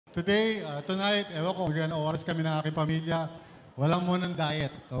Tonight, ewan ko, magandang oras kami ng aking pamilya. Walang munang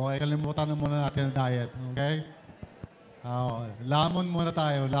diet. Okay, kalimutan na muna natin ang diet. Okay? Lamon muna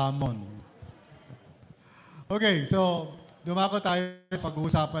tayo, lamon. Okay, so, dumako tayo sa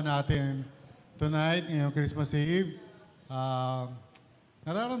pag-uusapan natin tonight, ngayong Christmas Eve.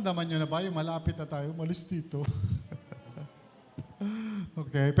 Nararamdaman nyo na ba yung malapit na tayo? Malis dito.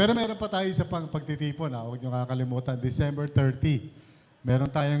 Okay, pero meron pa tayo sa pagtitipon. Huwag nyo kakalimutan, December 30.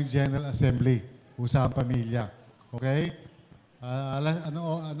 Meron tayong General Assembly, usapang pamilya. Okay?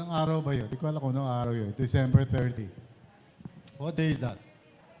 Anong araw ba yun? Hindi ko alam kung anong araw yun. December 30. What day is that?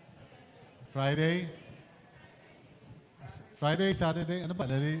 Friday? Friday, Saturday? Ano ba?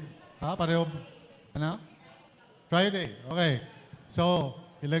 Pareho? Ano? Friday. Okay. So,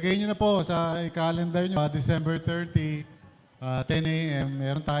 ilagay nyo na po sa calendar nyo, December 30, 10 a.m.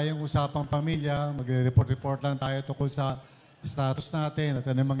 Meron tayong usapang pamilya. Magre-report lang tayo tungkol sa status natin at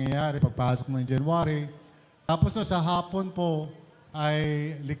ano mangyayari pagpasok ng January. Tapos na sa hapon po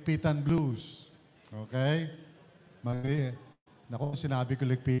ay Likpitan Blues. Okay? Naku, sinabi ko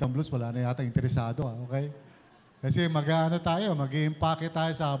Likpitan Blues, wala na yata interesado. Okay? Kasi mag-i-impake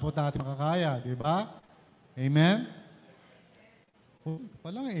tayo sa hapon natin makakaya. Di ba? Amen?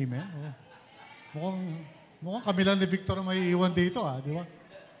 Walang amen. Mukhang kami lang ni Victor may iwan dito, di ba?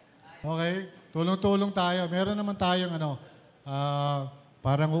 Okay? Tulong-tulong tayo. Meron naman tayong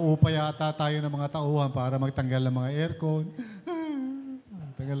parang uupa yata tayo ng mga tauhan para magtanggal ng mga aircon.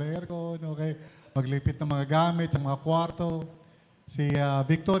 Tanggal ng aircon, okay? Maglipit ng mga gamit sa mga kwarto. Si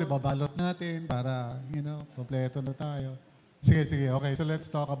Victor, ibabalot natin para, kompleto na tayo. Sige. Okay, so let's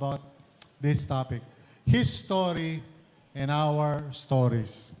talk about this topic. His story and our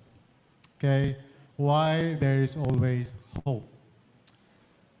stories. Okay? Why there is always hope.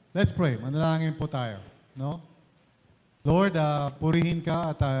 Let's pray. Manalangin po tayo. No? Lord, purihin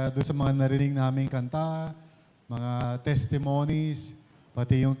ka at doon sa mga narinig naming kanta, mga testimonies,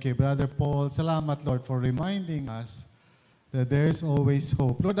 pati yung kay Brother Paul. Salamat, Lord, for reminding us that there is always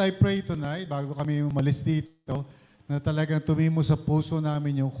hope. Lord, I pray tonight, bago kami umalis dito, na talagang tumimo sa puso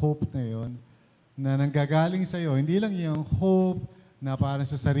namin yung hope na yun, na nanggagaling sa iyo. Hindi lang yung hope na parang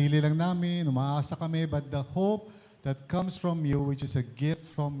sa sarili lang namin, umaasa kami, but the hope that comes from you, which is a gift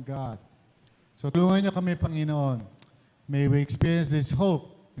from God. So tulungan niyo kami, Panginoon. May we experience this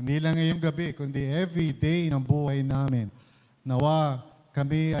hope, hindi lang ngayong gabi, kundi every day ng buhay namin. Nawa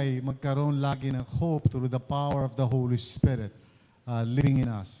kami ay magkaroon lagi ng hope through the power of the Holy Spirit living in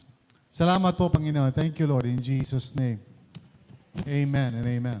us. Salamat po, Panginoon. Thank you, Lord, in Jesus' name. Amen and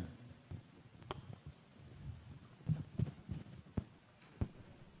amen.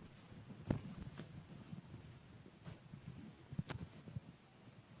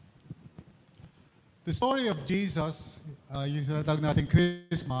 The story of Jesus, yung sinatawag natin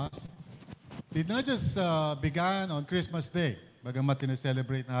Christmas, did not just began on Christmas Day, bagamat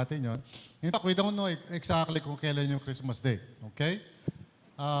tineselebrate natin yon. In fact, we don't know exactly kung kailan yung Christmas Day. Okay?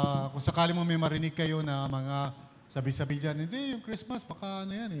 Kung sakali mo may marinig kayo na mga sabi-sabi dyan, hindi, yung Christmas, baka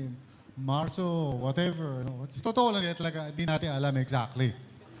ano yan Marso, whatever. No? Totoo lang yan talaga, hindi natin alam exactly.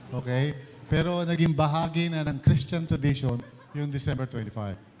 Okay? Pero naging bahagi na ng Christian tradition yung December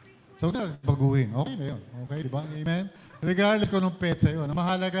 25. So, baguhin. Okay na yun. Okay, di ba? Amen? Regardless kung anong pet sa'yo,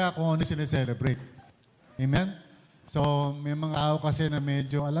 mahalaga kung ano sineselebrate. Amen? So, may mga tao kasi na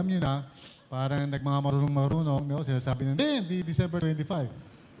medyo, alam nyo na, parang nagmanga marunong-marunong, no? Sinasabi nila, hindi, December 25.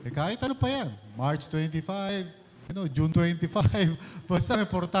 Kahit ano pa yan. March 25, June 25. Basta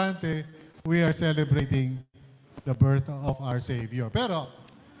importante, we are celebrating the birth of our Savior. Pero,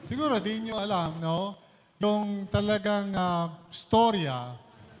 siguro, di nyo alam, no? Yung talagang storya,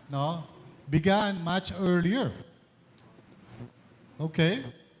 began much earlier. Okay?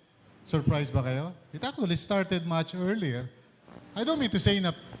 Surprised ba kayo? It actually started much earlier. I don't mean to say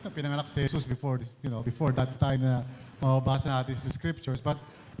na pinanganak si Jesus before that time na mababasa natin sa scriptures. But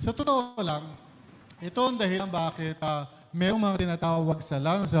sa totoo lang, ito ang dahilan bakit mayroong mga tinatawag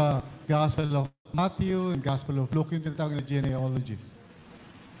sa Gospel of Matthew and Gospel of Luke, yung tinatawag na genealogies.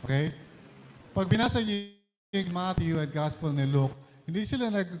 Okay? Pag binasa niyo yung Matthew at Gospel ni Luke, hindi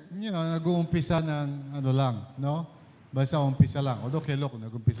sila nag-uumpisa ng basta umpisa lang. Although kay Luke,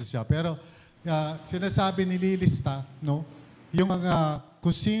 nag-umpisa siya. Pero sinasabi, nililista, yung mga,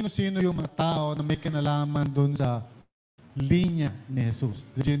 kung sino-sino yung mga tao na may kinalaman doon sa linya ni Jesus,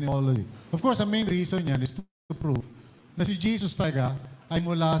 the genealogy. Of course, ang main reason yan is to prove na si Jesus talaga ay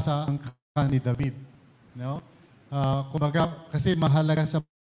mula sa angkan ni David. Kumbaga, kasi mahalaga sa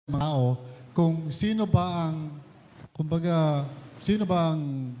mga tao kung sino ba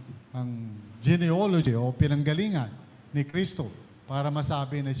ang genealogy o pinanggalingan ni Kristo para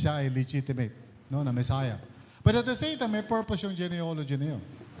masabi na siya ay legitimate, no, na Messiah. But at the same time, may purpose yung genealogy na yun.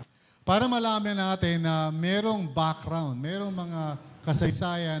 Para malaman natin na merong background, merong mga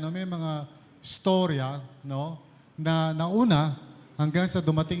kasaysayan, no, may mga storya, no, na nauna hanggang sa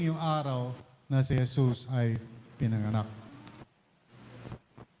dumating yung araw na si Jesus ay pinanganak.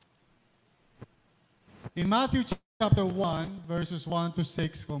 In Matthew chapter 1, verses 1 to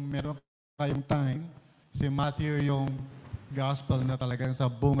 6, kung meron kayong time, si Matthew yung gospel na talagang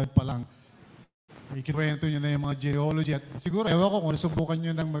sa bungad pa lang, ikikwento nyo na yung mga genealogy. At siguro, ewan ko kung nasubukan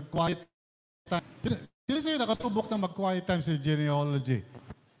nyo ng mag-quiet time. Sino sa'yo nakasubok ng mag-quiet time sa genealogy?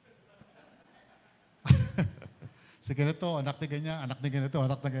 Sige na to, anak ni ganyan, anak ni ganito,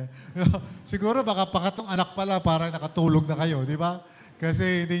 anak na ganyan. Siguro baka pangatong anak pala para nakatulog na kayo, di ba?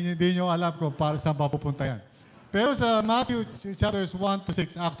 Kasi hindi nyo alam kung para saan papupunta yan. Pero sa Matthew chapters 1 to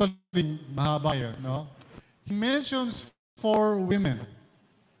 6, actually mahaba yun, no? He mentions 4 women.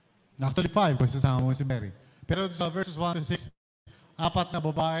 Actually 5, kung sasama mo si Mary. Pero sa verses 1 to 6, 4 na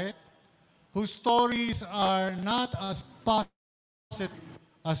babae, whose stories are not as positive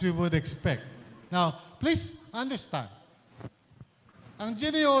as we would expect. Now, please understand, ang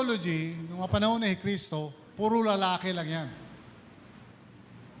genealogy, ng mga panahon ni Kristo, puro lalaki lang yan.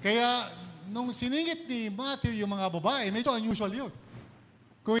 Kaya, nung siningit ni Matthew yung mga babae, medyo unusual yun.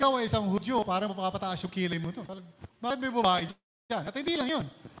 Kung ikaw ay isang Hudyo, parang mapapataas yung kilay mo ito. Bakit may babae dyan? At hindi lang yun.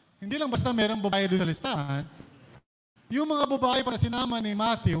 Hindi lang basta mayroong babae doon sa listahan. Yung mga babae pa na sinama ni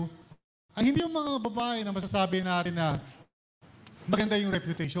Matthew, ay hindi yung mga babae na masasabi natin na maganda yung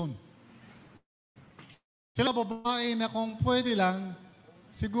reputation. Sila babae na kung pwede lang,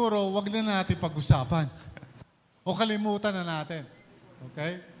 siguro wag na natin pag-usapan. O kalimutan na natin.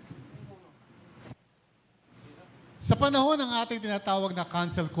 Okay? Sa panahon ng ating tinatawag na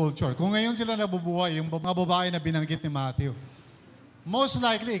cancel culture, kung ngayon sila nabubuhay, yung mga babae na binanggit ni Matthew, most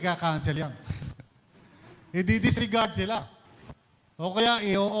likely, ika-cancel yan. I-disregard sila. O kaya,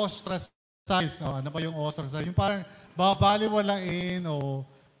 i-ostracize. Ano pa yung ostracize? Yung parang babaliwalain o,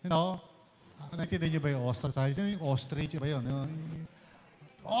 you know, naintindihan niyo ba yung ostracize? Yung ostrich ba yun?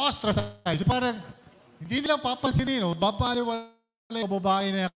 Ostracize. Parang, hindi nilang papansinin, no? Babaliwalain yung babae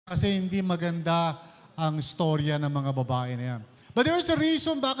na yan kasi hindi maganda ang storya ng mga babae na yan. But there's a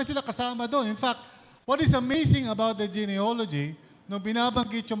reason bakit sila kasama doon. In fact, what is amazing about the genealogy, nung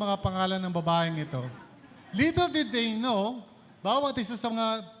binabanggit yung mga pangalan ng babaeng ito, little did they know, bawat isa sa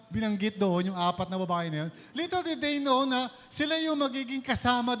mga binanggit doon, yung 4 na babae na yun, little did they know na sila yung magiging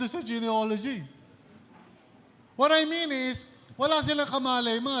kasama doon sa genealogy. What I mean is, wala silang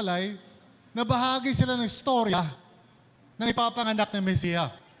kamalay-malay na bahagi sila ng storya ng ipapanganak ng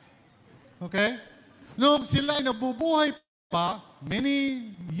Mesiya. Okay? Nung sila ay nabubuhay pa,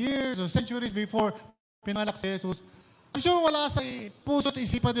 many years or centuries before pinanganak si Jesus, I'm sure wala sa puso't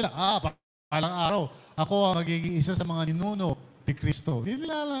isipan nila, palang araw, ako ang magiging isa sa mga ninuno ni Kristo. Hindi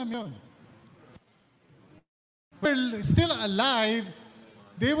nila alam yun. We're still alive.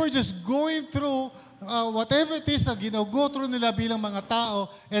 They were just going through whatever it is na go through nila bilang mga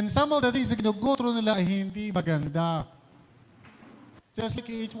tao, and some of the things na go through nila ay hindi maganda. Just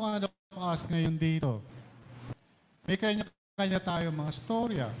like each one of us ngayon dito. May kanya-kanya tayo mga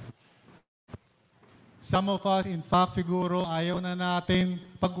storya. Some of us, in fact, siguro ayaw na natin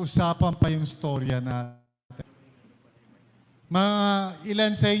pag-usapan pa yung storya natin. Mga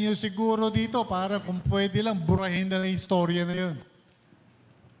ilan sa inyo siguro dito, para kung pwede lang, burahin na yung storya na yun.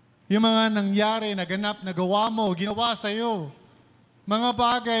 Yung mga nangyari, naganap, nagawa mo, ginawa sa'yo. Mga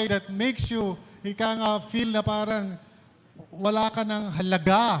bagay that makes you, ika nga feel na parang wala ka ng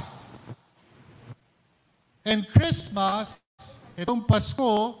halaga. And Christmas, itong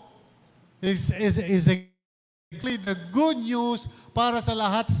Pasko, is exactly the good news para sa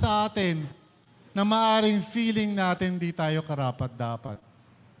lahat sa atin na maaring feeling natin di tayo karapat-dapat.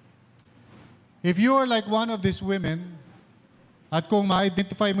 If you are like one of these women, at kung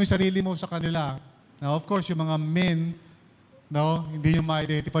ma-identify mo yung sarili mo sa kanila, now of course, yung mga men, no, hindi nyo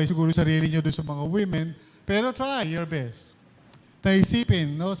ma-identify siguro sarili nyo doon sa mga women, pero try your best.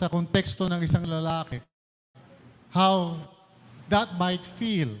 Naisipin, no, sa konteksto ng isang lalaki, how that might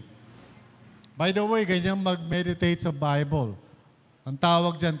feel. By the way, ganyan mag-meditate sa Bible. Ang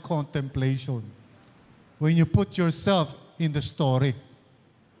tawag dyan, contemplation. When you put yourself in the story.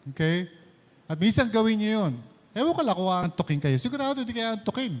 Okay? At minsan gawin niyo yun. Ewan ko lang kung aantukin kayo. Sigurado hindi kayo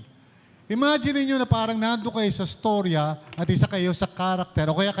aantukin. Imagine niyo na parang nando kayo sa storya at isa kayo sa character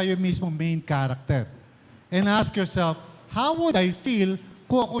o kaya kayo mismo main character. And ask yourself, how would I feel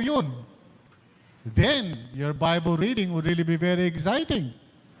kung ako yun? Then, your Bible reading would really be very exciting.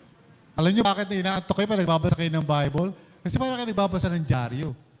 Alam niyo bakit inaantok kayo pa nagbabasa kayo ng Bible? Kasi parang kayo nagbabasa ng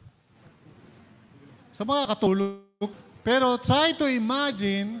dyaryo. Sa mga katulog. Pero try to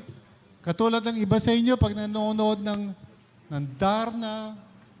imagine, katulad ng iba sa inyo, pag nanonood ng Darna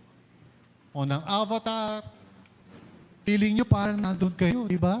o ng Avatar, feeling nyo parang nandun kayo,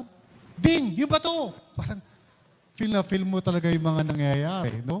 di ba? Ding! Yung ba to? Parang feel mo talaga yung mga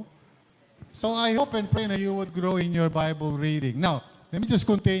nangyayari, no? So I hope and pray na you would grow in your Bible reading. Now, let me just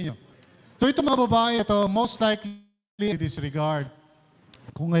continue. So ito mga babae, ito most likely disregard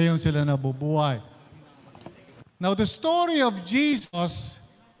kung ngayon sila nabubuhay. Now, the story of Jesus,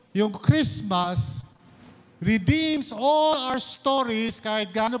 yung Christmas, redeems all our stories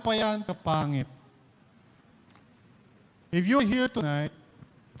kahit gaano pa yan kapangit. If you're here tonight,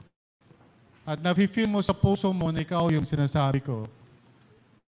 at nafe-feel mo sa puso mo na ikaw yung sinasabi ko,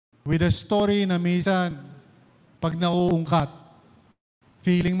 with a story na minsan, pag nauungkat,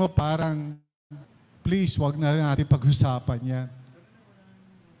 feeling mo parang, please, wag na natin pag-usapan yan.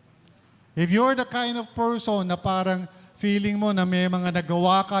 If you're the kind of person na parang feeling mo na may mga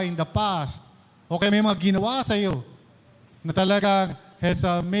nagawa ka in the past, o kaya may mga ginawa sa'yo, na talagang has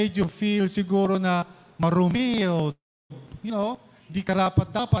made you feel siguro na marumi o, di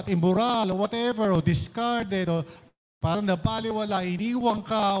karapat-dapat, immoral, o whatever, o discarded, o parang nabaliwala, iniwang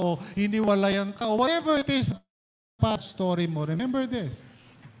ka, o iniwalayan ka, o whatever it is, past story mo, remember this.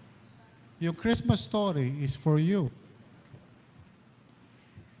 Yung Christmas story is for you.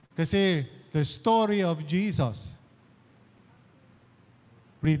 Kasi the story of Jesus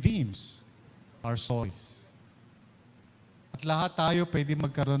redeems our stories. At lahat tayo pwede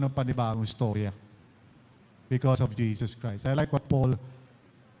magkaroon ng panibagong storya because of Jesus Christ. I like what Paul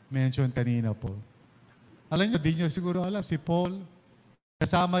mentioned kanina po. Alam nyo, di nyo siguro alam, si Paul,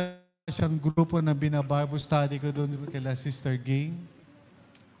 kasama siyang grupo na binabible study ko doon kila Sister Ging.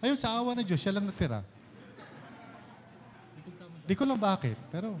 Ayun, sa awa ng Diyos, siya lang natira. Di ko lang bakit,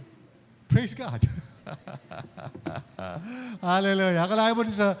 pero praise God. Hallelujah. Akalain mo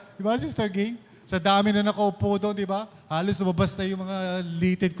din di ba, Sister Ging? Sa dami na nakaupo doon, di ba? Halos lumabas na yung mga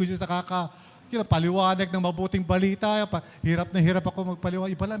litid ko dyan sa paliwanag ng mabuting balita. Hirap na hirap ako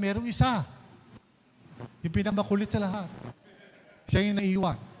magpaliwanag. Iba lang, merong isa. Yung pinamakulit sa lahat. Siya yung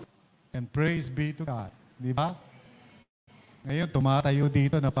naiwan. And praise be to God. Di ba? Ngayon, tumatayo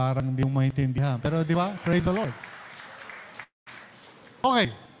dito na parang hindi mo maintindihan. Pero di ba? Praise the Lord.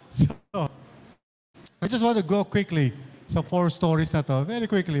 Okay. So, I just want to go quickly sa 4 stories na to. Very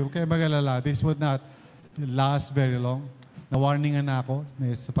quickly. Huwag kayo mag-alala. This would not last very long. Na-warningan na ako.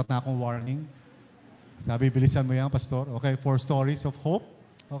 May sapat na akong warning. Sabi, bilisan mo yan, Pastor. Okay, 4 stories of hope.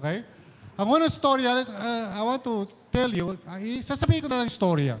 Okay? Ang unang story, I want to tell you, sasabihin ko na lang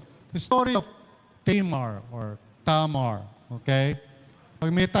storya. The story of Tamar or Tamar. Okay? Pag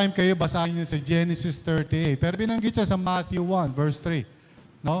may time kayo, basahin niyo sa Genesis 38. Pero binanggit siya sa Matthew 1, verse 3.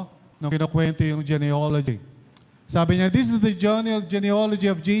 No? Nung kinukwento yung genealogy. Sabi niya, this is the genealogy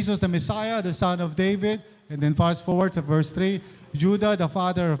of Jesus, the Messiah, the son of David. And then fast forward to verse 3. Judah, the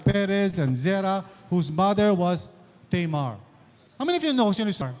father of Perez and Zerah, whose mother was Tamar. How many of you know sino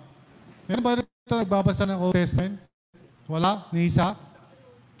siya? Meron ba ito nagbabasa ng Old Testament? Wala? Ni isa?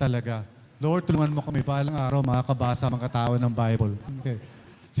 Talaga. Lord, tulungan mo kami palang araw makakabasa mga tao ng Bible. Okay.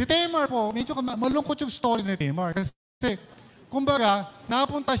 Si Tamar po, medyo malungkot yung story ni Tamar. Kasi, kumbaga,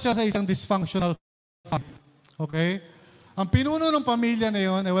 napunta siya sa isang dysfunctional family. Okay? Ang pinuno ng pamilya na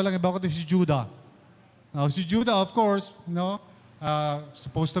yun ay walang iba kundi si Judah. Now, si Judah, of course,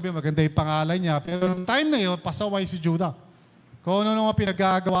 supposed to be maganda yung pangalan niya. Pero noong time na yun, pasaway si Judah. Kung ano naman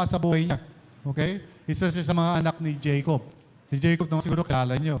pinagagawa sa buhay niya. Okay? Isa siya sa mga anak ni Jacob. Si Jacob naman siguro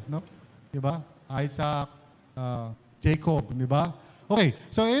kilala niyo, no? Diba? Isaac, Jacob, diba? Okay,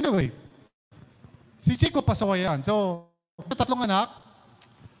 so anyway, si Jacob pasaway yan. So, 3 anak,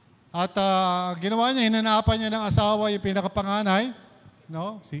 at ginawa niya, hinanapan niya ng asawa yung pinakapanganay,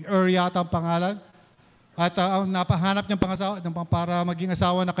 no? Si yata ang pangalan. At ang napahanap niyang pangasawa para maging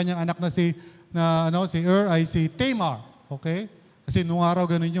asawa na kanyang anak na si ay si Tamar. Okay? Kasi nung araw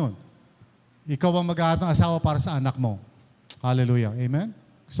ganun yun. Ikaw ang mag-ahanap ng asawa para sa anak mo. Hallelujah. Amen?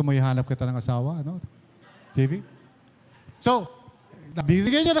 Gusto mo ihanap kita ng asawa? JV? So,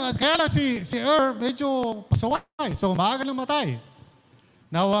 nabibigyan niya kaya lang si medyo pasaway. So, maaga nang matay.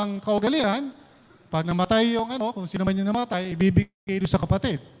 Now, ang kaugalian, pag namatay yung kung sino man yung namatay, ibibigay doon sa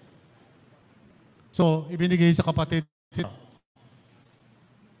kapatid. So, ibinigay sa kapatid.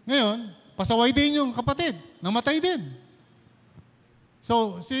 Ngayon, pasaway din yung kapatid. Namatay din.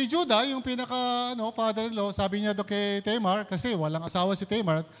 So, si Judah, yung father-in-law, sabi niya doon kay Tamar, kasi walang asawa si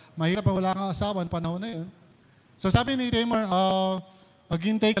Tamar, mahirap na wala kang asawa ng panahon na yun. So, sabi ni Tamar,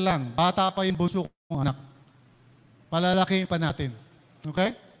 maghintay ka lang, bata pa yung bunso kong anak. Palalakihin pa natin.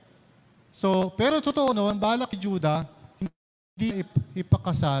 Okay? So, pero totoo noon, balak kay Judah, hindi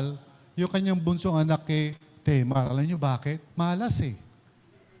ipakasal yung kanyang bunsong anak kay Tamar. Alam niyo bakit? Malas eh.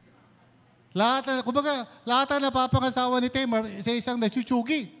 Lahat na napapangasawa ni Tamar sa isang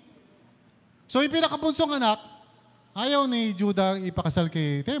nachuchugi. So, yung pinakabunsong anak, ayaw ni Judah ipakasal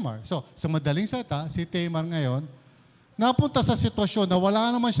kay Tamar. So, sa madaling salita, si Tamar ngayon, napunta sa sitwasyon na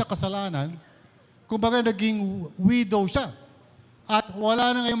wala naman siya kasalanan, kumbaga naging widow siya. At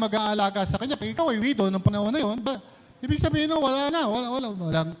wala na ngayong mag-aalaga sa kanya. Pag ikaw ay widow ng panahon na yun, ibig sabihin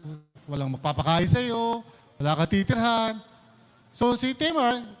walang magpapakain sa iyo, wala ka titirhan. So si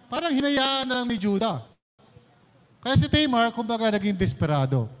Tamar, parang hinayaan na lang ni Judah. Kaya si Tamar, kumbaga naging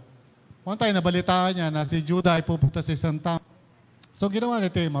desperado. One time, nabalitaan niya na si Judah ay pupunta sa isang town. So ginawa ni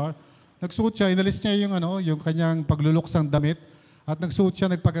Tamar, nagsuot siya, inalis niya yung kanyang pagluluksang damit, at nagsuot siya,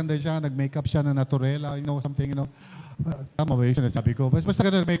 nagpaganda siya, nag-makeup siya na naturela, something, tama ba yun, sabi ko. Basta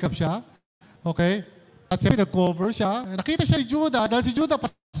nag-makeup siya, okay? At sabi, nag-cover siya. Nakita siya ni Judah, dahil si Judah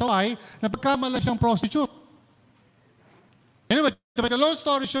pasaway, na pagkamala siyang prostitute. Anyway, the long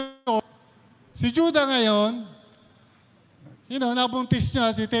story short, si Judah ngayon, nabuntis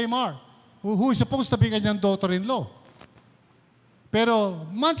niya si Tamar, who is supposed to be kanyang daughter-in-law. Pero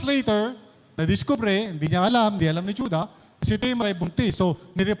months later, na-discover, hindi alam ni Judah, si Tamar ay buntis. So,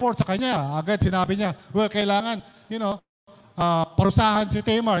 nireport sa kanya. Agad sinabi niya, kailangan, parusahan si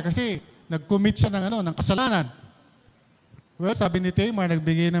Tamar kasi nag-commit siya ng kasalanan. Well, sabi ni Tamar,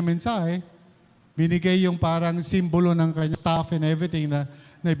 nagbigay ng mensahe. Binigay yung parang simbolo ng kanyang staff and everything na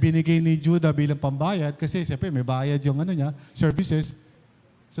binigay ni Judah bilang pambayad kasi siyempre may bayad yung niya, services.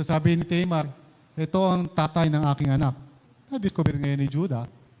 So sabi ni Tamar, ito ang tatay ng aking anak. Na-discover ngayon ni Judah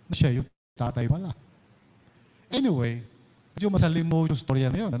na siya yung tatay pala. Anyway, medyo masalim mo yung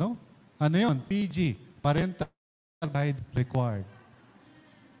storya na yun, Ano yun? PG, Parental Guide Required.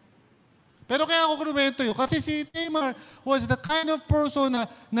 Pero kaya ako kinumento yun, kasi si Tamar was the kind of person na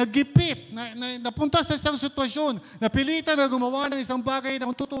nagipit, na napunta sa isang sitwasyon, napilitan na gumawa ng isang bagay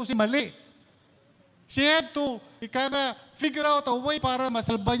na kung tutusin mali. She had to figure out a way para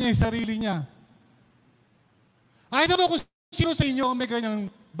masalba niya yung sarili niya. I don't know kung sino sa inyo ang may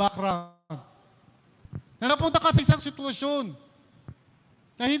ganyang background. Na napunta ka sa isang sitwasyon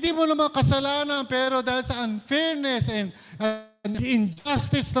na hindi mo naman kasalanan, pero dahil sa unfairness and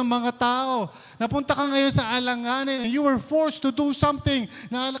injustice ng mga tao, napunta ka ngayon sa alanganin and you were forced to do something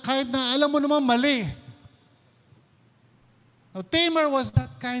na kahit na alam mo naman mali. Now, Tamar was that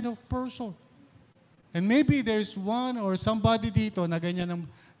kind of person. And maybe there's one or somebody dito na ganyan ang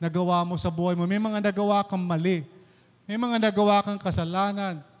nagawa mo sa buhay mo. May mga nagawa kang mali. May mga nagawa kang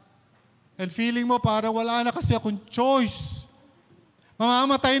kasalanan. And feeling mo para wala na kasi akong choice.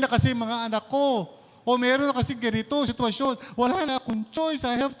 Mamamatay na kasi mga anak ko. O meron na kasi ganito sitwasyon. Wala na akong choice.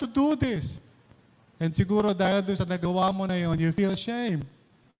 I have to do this. And siguro dahil doon sa nagawa mo na yon, you feel shame.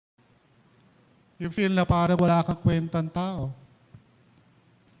 You feel na parang wala kang kwentang tao.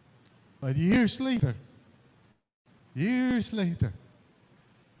 But years later,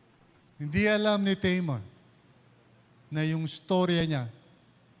 hindi alam ni Tamar na yung storya niya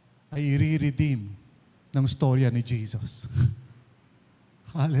ay i-redeem ng storya ni Jesus.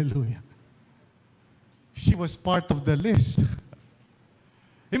 Hallelujah. She was part of the list.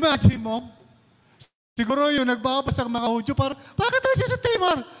 Imagine mo, siguro yung nagbabasa ng mga Hudyo, bakit tayo si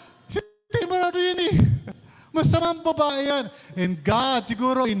Tamar? Si Tamar yun eh. Masamang babae yan. And God,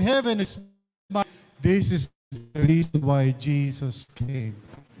 siguro in heaven, is this is the reason why Jesus came.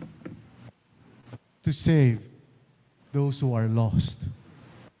 To save those who are lost.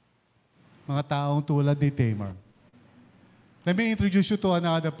 Mga taong tulad ni Tamar. Let me introduce you to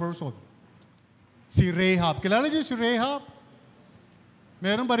another person. Si Rahab. Kilala niyo si Rahab?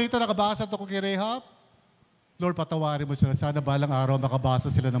 Meron ba rito nakabasa ito kay Rahab? Lord, patawarin mo sila. Sana balang araw makabasa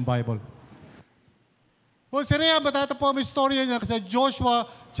sila ng Bible. Well, si Rahab, matatapo ang istorya niya sa Joshua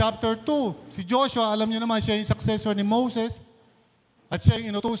chapter 2. Si Joshua, alam niyo naman, siya yung successor ni Moses. At siya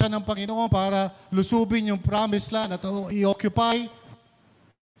yung inutusan ng Panginoon para lusubin yung promised land at i-occupy.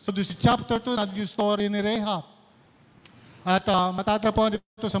 So, doon si chapter 2, natin yung story ni Rahab. At matatapon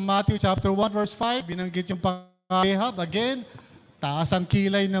dito sa Matthew chapter 1 verse 5, binanggit yung Rahab. Again, taas ang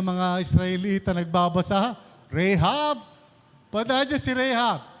kilay ng mga Israelita nagbabasa. Rahab. But not just si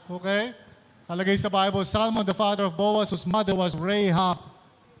Rahab. Okay? Kalagay sa Bible, Salmon, the father of Boaz, whose mother was Rahab.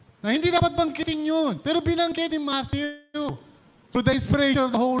 Na hindi dapat banggitin yun. Pero binanggit ni Matthew through the inspiration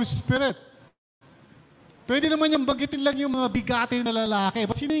of the Holy Spirit. Pwede naman yung banggitin lang yung mga bigatin na lalaki.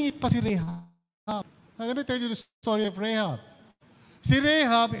 But siningit pa si Rahab. I'm going to tell you the story of Rahab. Si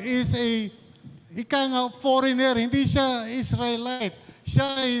Rahab is foreigner, hindi siya Israelite. Siya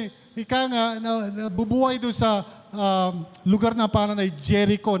ay, nabubuhay doon sa lugar na pangalan ay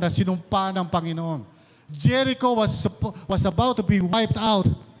Jericho na sinumpa ng Panginoon. Jericho was about to be wiped out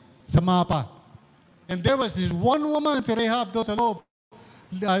sa mapa. And there was this one woman, si Rahab, doon sa loob.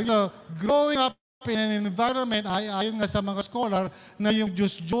 Growing up in an environment, ayon nga sa mga scholar, na yung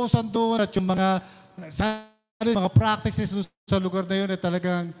Diyos-Diyosan doon at yung mga practices sa lugar na yun ay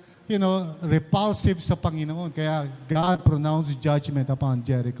talagang repulsive sa Panginoon. Kaya God pronounced judgment upon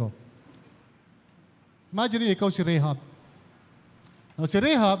Jericho. Imagine ikaw si Rahab. Now, si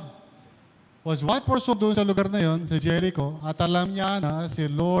Rahab was one person doon sa lugar na yon, sa Jericho, at alam niya na si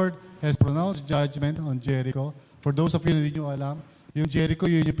Lord has pronounced judgment on Jericho. For those of you na hindi nyo alam, yung Jericho,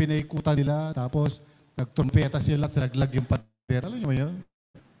 yun yung pinaikutan nila, tapos nagtrumpeta sila at naglag yung pader. Alam nyo yun?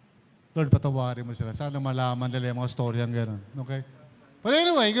 Lord, patawarin mo sila. Sana malaman nila yung mga storyang gano'n. Okay? But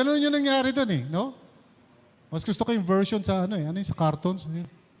anyway, gano'n yung nangyari doon no? Mas gusto ko yung version sa ano yung sa cartoons?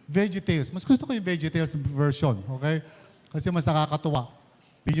 VeggieTales. Mas gusto ko yung VeggieTales version, okay? Kasi mas nakakatuwa.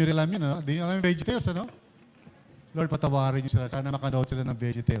 Hindi nyo rin alam yun, Hindi nyo alam yung VeggieTales, Lord, patawarin nyo sila. Sana makanood sila ng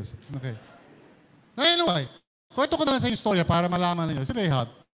VeggieTales. Okay. Anyway, kwento ko na lang sa yung storya para malaman ninyo. Si Rahab,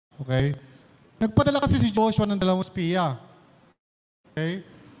 okay? Nagpadala kasi si Joshua ng 2 espiya. Okay?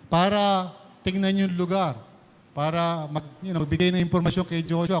 Para tingnan yung lugar. Para magbigay ng impormasyon kay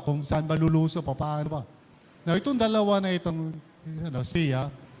Joshua kung saan ba luluso, paano ba. Now, itong dalawa na itong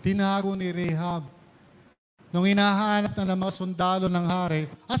siya, tinago ni Rahab. Nung hinahanap na ng mga sundalo ng hari,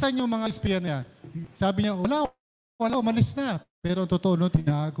 asan yung mga espiya niya? Sabi niya, wala, umalis na. Pero totoo,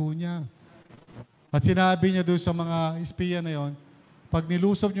 tinago niya. At sinabi niya doon sa mga espiya na yon, pag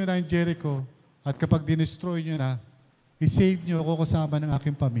nilusob niyo na yung Jericho, at kapag dinestroy niyo na, i-save niyo ako kasama ng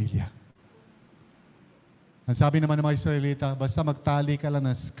aking pamilya. Ang sabi naman ng mga Israelita, basta magtali ka lang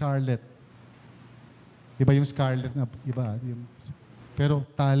ng scarlet. Iba yung scarlet na, iba. Pero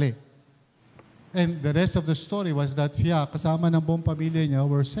tali. And the rest of the story was that siya, kasama ng buong pamilya niya,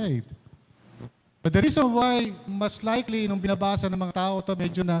 were saved. But the reason why, mas likely, nung binabasa ng mga tao to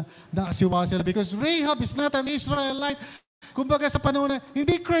medyo naasiwa sila, because Rahab is not an Israelite. Kumbaga sa panahon na,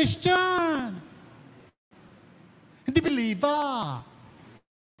 hindi Christian. Hindi believer.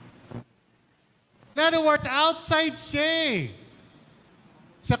 In other words, outside siya.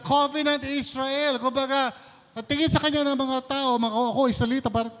 Sa covenant Israel. Kumbaga, tingin sa kanya ng mga tao, ako Israelita,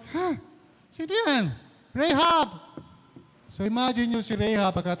 parang, sino yan? Rahab. So imagine nyo si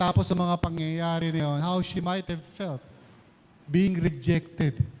Rahab pagkatapos sa mga pangyayari na yun, how she might have felt being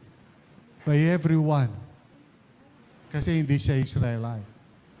rejected by everyone. Kasi hindi siya Israelite.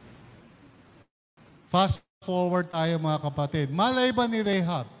 Fast forward tayo mga kapatid. Malay ba ni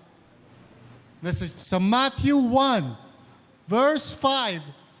Rahab? Sa Matthew 1, verse 5,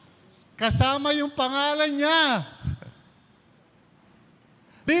 kasama yung pangalan niya.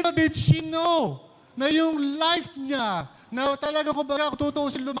 Did she know na yung life niya, na talaga kumbaga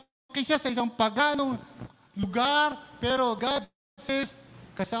tutuusin lumaki siya sa isang paganong lugar, pero God says,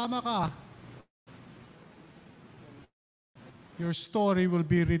 kasama ka. Your story will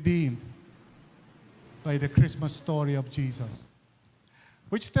be redeemed by the Christmas story of Jesus.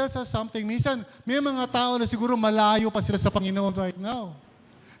 Which tells us something. Minsan, may mga tao na siguro malayo pa sila sa Panginoon right now.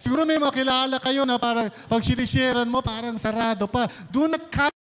 Siguro may mga kilala kayo na parang pag sinisharean mo, parang sarado pa. Do not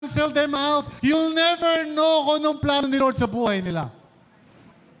cancel them out. You'll never know kung anong plano ni Lord sa buhay nila.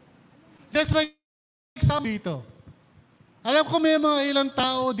 Just like some dito. Alam ko may mga ilang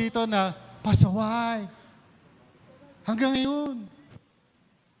tao dito na pasaway. Hanggang ngayon.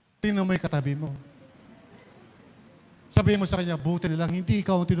 Tingnan mo yung katabi mo. Sabihin mo sa kanya, buti nilang hindi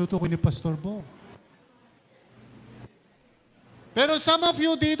ikaw ang tinutukoy ni Pastor Bo. Pero some of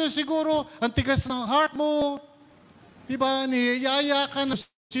you dito siguro, ang tigas ng heart mo, di ba, niyayaya ka na,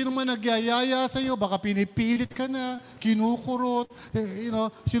 sino man nagyayaya sa iyo, baka pinipilit ka na, kinukurot,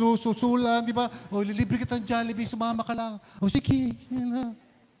 sinususulan, di ba, o lilibre kita ng Jollibee, sumama ka lang, o sige,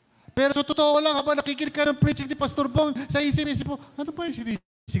 Pero sa totoo lang, habang nakikinig ka ng preaching ni Pastor Bong, sa isip-isip mo, ano pa yung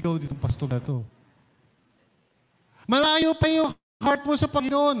sinisigaw ditong pastor na to? Malayo pa yung heart mo sa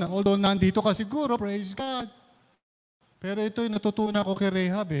Panginoon. Although nandito ka siguro, praise God. Pero ito yung natutunan ko kay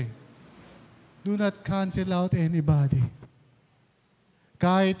Rahab Do not cancel out anybody.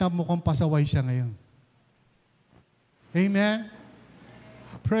 Kahit na mukhang pasaway siya ngayon. Amen?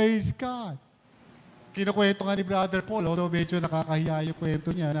 Praise God. Kinukwento nga ni Brother Paul, although medyo nakakahiya yung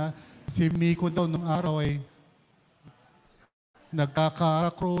kwento niya na si Miko daw nung araw ay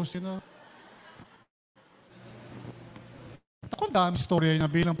nagkaka-cross, Ako dami storya niya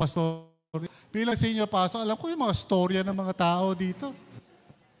bilang pastor. Bilang senior pastor, alam ko yung mga storya ng mga tao dito.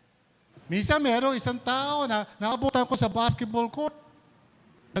 Minsan merong isang tao na naabutan ko sa basketball court.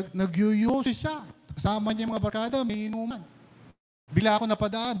 Nag-yoyosi siya. Kasama niya yung mga barkada, may inuman. Bigla ako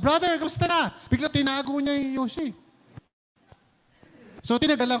napadaan, brother, kamusta na? Bigla tinago niya yung yosi. So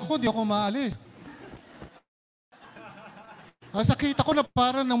tinagalan ko, di ako maalis. Sa kita ko na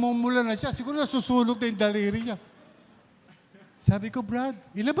parang namumula na siya. Siguro nasusunog na yung daliri niya. Sabi ko, Brad,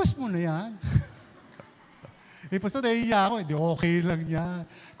 ilabas mo na yan. Basta nahihiya ako, hindi okay lang yan.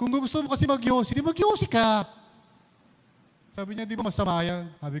 Kung gusto mo kasi mag-yosi, di mag-yosi ka. Sabi niya, di ba masama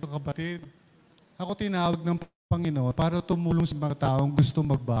yan? Sabi ko, kapatid, ako tinawag ng Panginoon para tumulong sa mga taong gusto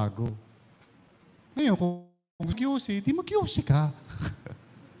magbago. Ngayon, kung mag-yosi, di mag-yosi ka.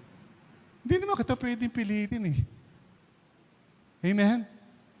 Hindi naman kita pwedeng pilitin eh. Amen?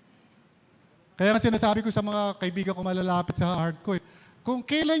 Kaya nga sinasabi ko sa mga kaibigan ko malalapit sa heart ko eh, kung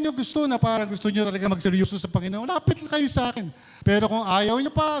kailan nyo gusto na parang gusto nyo talaga magseryoso sa Panginoon, lapit kayo sa akin. Pero kung ayaw nyo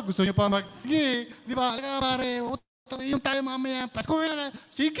pa, gusto nyo pa sige, di ba, pare, yung tayo mamaya, Pasko yan,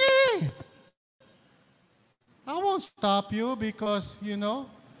 sige! I won't stop you because, you know,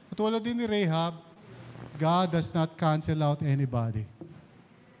 tulad din ni Rahab, God does not cancel out anybody.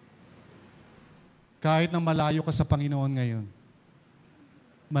 Kahit na malayo ka sa Panginoon ngayon,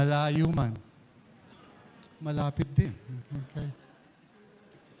 malayo man, malapit din. Okay.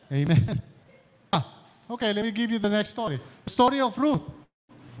 Amen. Okay, let me give you the next story. The story of Ruth.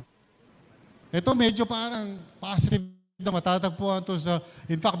 Ito medyo parang positive na matatagpuan to sa,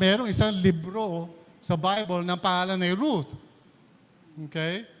 in fact, merong isang libro sa Bible ng pangalan ni Ruth.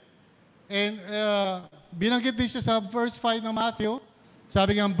 Okay? And binanggit din siya sa verse 5 ng Matthew.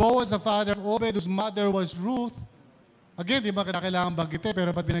 Sabi nga, Boaz, the father of Obed, whose mother was Ruth. Again, di ba kailangan banggitin,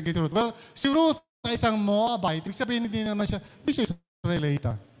 pero ba't binanggit Ruth? Well, si Ruth ay isang Moabite. Ibig sabihin, hindi naman siya, hindi siya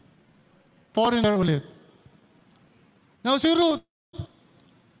Israelita. Foreigner ulit. Now, si Ruth,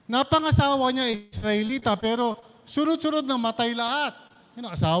 napangasawa niya Israelita, pero sunod-sunod na matay lahat.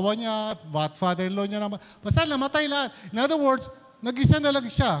 Yung asawa niya, father-in-law niya naman. Basta namatay lahat. In other words, nag-isa na lang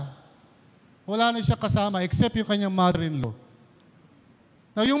siya. Wala na siya kasama except yung kanyang mother-in-law.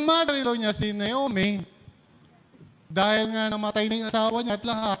 Now, yung mother-in-law niya, si Naomi, dahil nga namatay na yung asawa niya at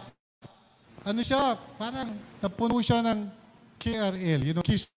lahat, ano siya, parang napuno siya ng KRL, you know,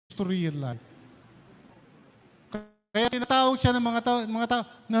 keys to real life. Kaya tinatawag siya ng mga tao,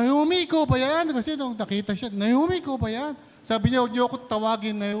 Naomi, ko ba yan? Kasi nung nakita siya, Naomi, ko ba yan? Sabi niya, huwag niyo ako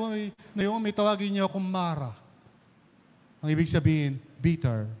tawagin Naomi, tawagin niyo akong Mara. Ang ibig sabihin,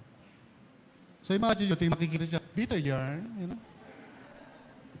 bitter. So imagine nyo, makikita siya, bitter yarn, you know?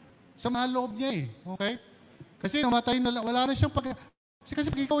 Sa mga loob niya eh, okay? Kasi namatay na, wala na siyang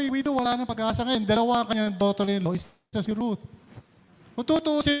kasi ikaw widow, wala na pag-asa ngayon. Dalawa kanyang daughter-in-law, isa si Ruth. Kung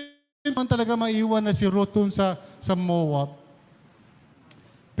tutuusin man talaga maiwan na si Ruth dun sa Moab.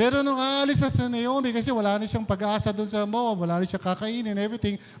 Pero nung aalis na sa Naomi, kasi wala na siyang pag-asa dun sa Moab, wala na siyang kakainin,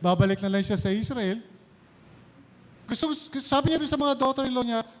 everything, babalik na lang siya sa Israel. Sabi niya dun sa mga daughter-in-law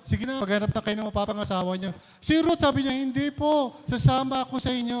niya, sige na, maghanap na kayo ng mapapangasawa niya. Si Ruth, sabi niya, hindi po, sasama ako sa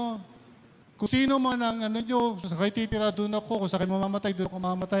inyo. Kung sino man ang ano nyo, sa kayo titira doon ako, kung sa kayo mamamatay, doon ako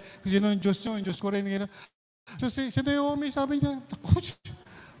mamamatay. Kung sino yung Diyos nyo, yung Diyos ko rin. So si Naomi, sabi niya,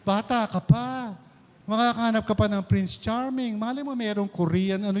 bata ka pa. Makakahanap ka pa ng Prince Charming. Malay mo, mayroong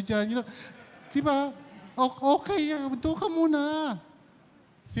Korean, ano dyan. You know, di ba? Okay, doon ka muna.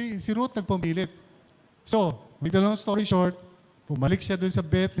 Si Ruth nagpamilit. So, with the long story short, pumalik siya doon sa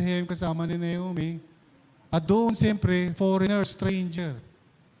Bethlehem kasama ni Naomi. At doon, siyempre, foreigner, stranger.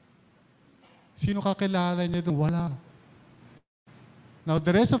 Sino kakilala niya doon? Wala. Now,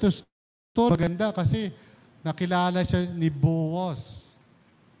 the rest of the story, maganda kasi nakilala siya ni Boaz.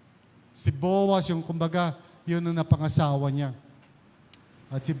 Si Boaz yung, kumbaga, yun ang napangasawa niya.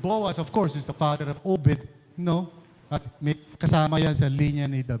 At si Boaz, of course, is the father of Obed, no? At may kasama yan sa linya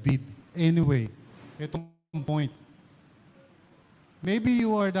ni David. Anyway, itong point. Maybe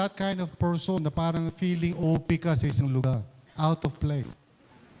you are that kind of person na parang feeling OP ka sa isang lugar. Out of place.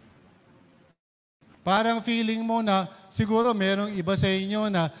 Parang feeling mo na siguro merong iba sa inyo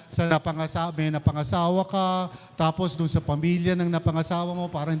na may napangasawa ka, tapos doon sa pamilya ng napangasawa mo,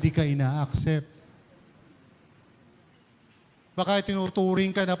 parang hindi ka ina-accept. Baka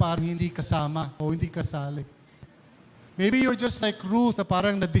tinuturing ka na parang hindi kasama o hindi kasali. Maybe you're just like Ruth na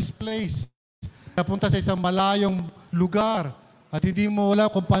parang na-displaced, napunta sa isang malayong lugar at hindi mo wala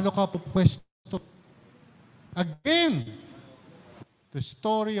kung paano ka pupwesto. Again, the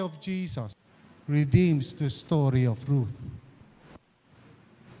story of Jesus redeems the story of Ruth.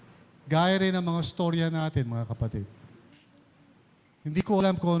 Gaya rin ang mga storya natin, mga kapatid. Hindi ko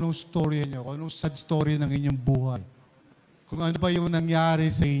alam kung anong storya niyo, kung anong sad story ng inyong buhay. Kung ano ba yung nangyari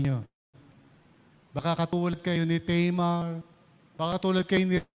sa inyo. Baka katulad kayo ni Tamar. Baka katulad kayo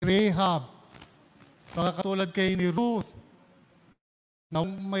ni Rahab. Baka katulad kayo ni Ruth. Na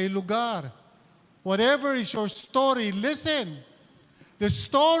may lugar. Whatever is your story, listen. The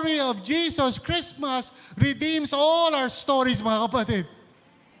story of Jesus Christmas redeems all our stories, mga kapatid.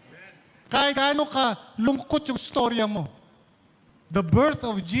 Kahit ano ka lungkot yung storya mo. The birth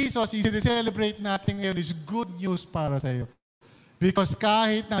of Jesus, you celebrate natin ngayon, is good news para sa iyo. Because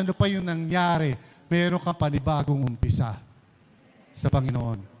kahit na ano pa yung nangyari, meron kang panibagong umpisa sa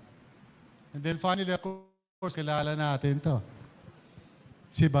Panginoon. And then finally, of course, kilala natin to.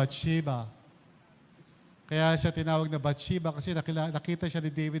 Si Bathsheba. Kaya siya tinawag na Bathsheba kasi nakita siya ni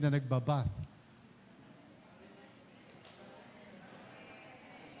David na nagbabath.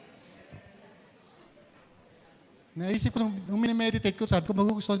 Naisip ko, nung minimeditate ko, sabi ko,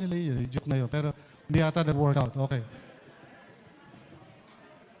 magugustuhan nila yun. Joke na yun. Pero hindi yata nag-workout. Okay.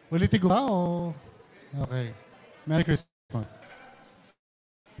 Ulitin ko ba o... Okay. Merry Christmas.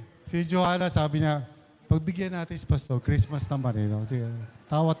 Si Joanna, sabi niya, pagbigyan natin si Pastor, Christmas naman eh. No? Sige,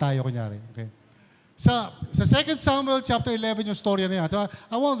 tawa tayo kunyari. Okay. Sa 2 Samuel chapter 11 yung story na yan. So,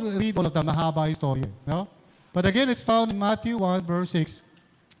 I won't read all of them. Mahaba yung story. No? But again, it's found in Matthew 1 verse 6.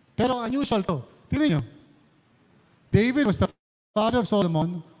 Pero unusual to. Tingnan nyo. David was the father of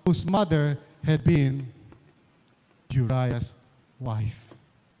Solomon, whose mother had been Uriah's wife.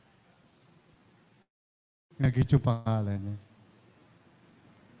 Nagit yung pangalan niya.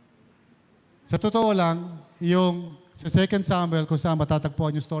 Sa totoo lang, yung sa 2 Samuel, kung saan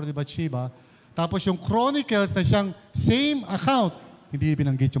matatagpuan yung story ni Bathsheba, tapos yung Chronicles na siyang same account, hindi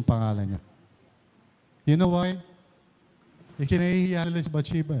binanggit yung pangalan niya. You know why? Kinahihiya nila si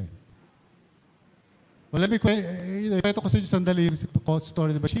Bathsheba eh. Well, kwento ko sa inyo sandali yung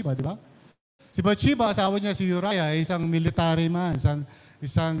story ni Bathsheba, di ba? Si Bathsheba, asawa niya si Uriah, isang military man,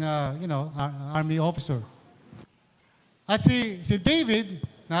 isang army officer. At si David,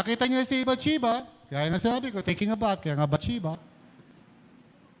 nakita niya si Bathsheba, kaya nga sinabi ko, taking a bath, kaya nga Bathsheba.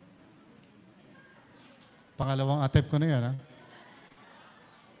 Pangalawang attempt ko na yan, ha?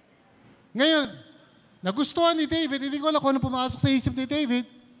 Ngayon, nagustuhan ni David, hindi ko alam kung ano pumasok sa isip ni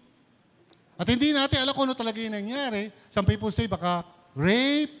David. At hindi natin alam kung ano talaga yung nangyari. Some people say baka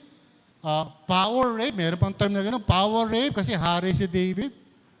rape, power rape. Meron pang term na gano'n, power rape kasi hari si David.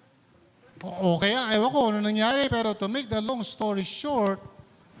 O kaya, ewan ko ano nangyari. Pero to make the long story short,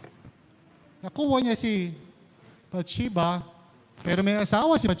 nakuha niya si Bathsheba. Pero may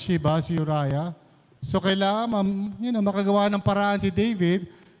asawa si Bathsheba, si Uriah. So kailangan makagawa ng paraan si David.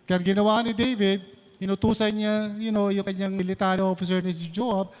 Kaya ginawa ni David, inutusan niya, yung kanyang military officer ni si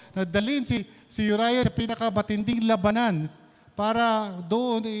Joab, na dalhin si Uriah sa pinakamatinding labanan para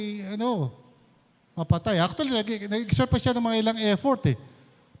doon, mapatay. Actually, nag-exert pa siya ng mga ilang effort eh.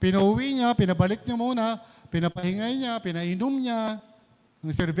 Pinauwi niya, pinabalik niya muna, pinapahingay niya, pinainom niya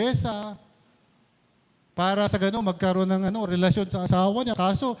ng serbesa para sa gano'n magkaroon ng relasyon sa asawa niya.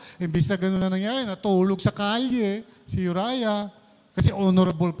 Kaso, imbis na gano'n na nangyari, natulog sa kalye si Uriah kasi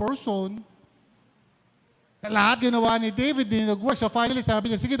honorable person. Lahat ginawa ni David, din nag-work. So finally, sabi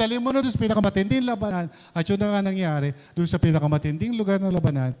niya, sige, dali mo na doon sa pinakamatinding labanan. At yun na nga nangyari, doon sa pinakamatinding lugar ng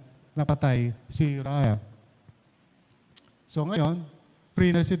labanan, napatay si Uriah. So ngayon, free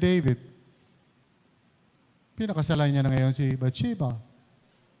na si David. Pinakasalan niya na ngayon si Bathsheba.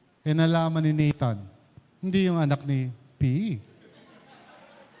 E nalaman ni Nathan, hindi yung anak ni P.E.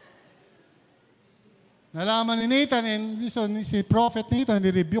 Nalaman ni Nathan, and si Prophet Nathan,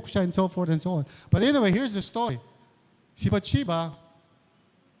 ni-rebuke siya and so forth and so on. But anyway, here's the story. Si Bathsheba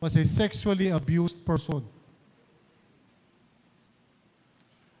was a sexually abused person.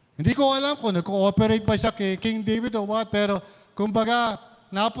 Hindi ko alam kung nag-cooperate ba siya kay King David or what, pero kumbaga,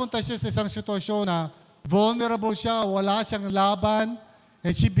 napunta siya sa isang sitwasyon na vulnerable siya, wala siyang laban,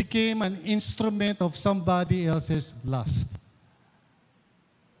 and she became an instrument of somebody else's lust.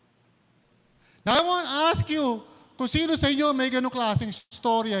 Now, I want to ask you, kung sino sa inyo may ganong klaseng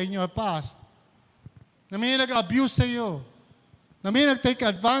story in your past, na may nag-abuse sa iyo, na may nag-take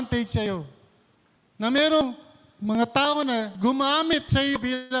advantage sa iyo, na mayroong mga tao na gumamit sa iyo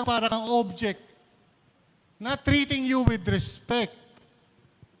bilang parang object, not treating you with respect.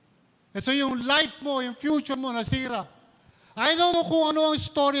 And so yung life mo, yung future mo, nasira. I don't know kung ano ang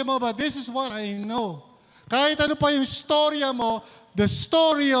story mo, but this is what I know. Kahit ano pa yung storya mo, the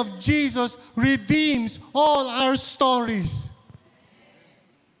story of Jesus redeems all our stories.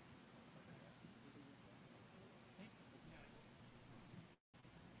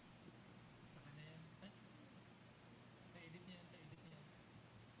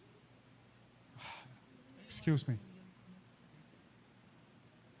 Excuse me.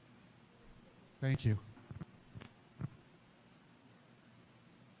 Thank you.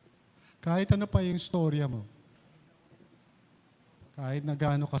 Kahit ano pa yung storya mo, kahit na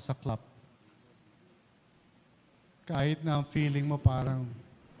gaano ka saklap, kahit na ang feeling mo parang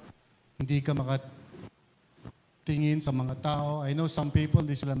hindi ka makatingin sa mga tao. I know some people,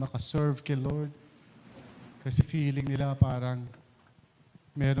 hindi sila makaserve kay Lord kasi feeling nila parang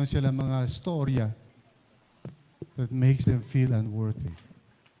meron sila mga storya that makes them feel unworthy.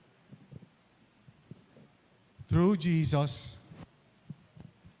 Through Jesus,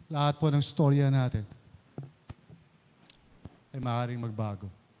 lahat po ng storya natin ay maaaring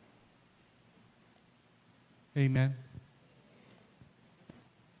magbago. Amen?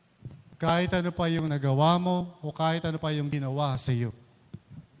 Kahit ano pa yung nagawa mo o kahit ano pa yung ginawa sa iyo,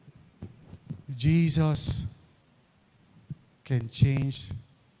 Jesus can change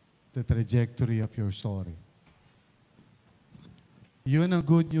the trajectory of your story. Yun ang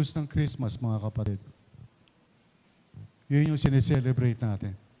good news ng Christmas, mga kapatid. Yun yung sineselebrate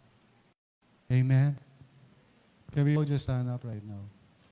natin. Amen? Can we all just stand up right now?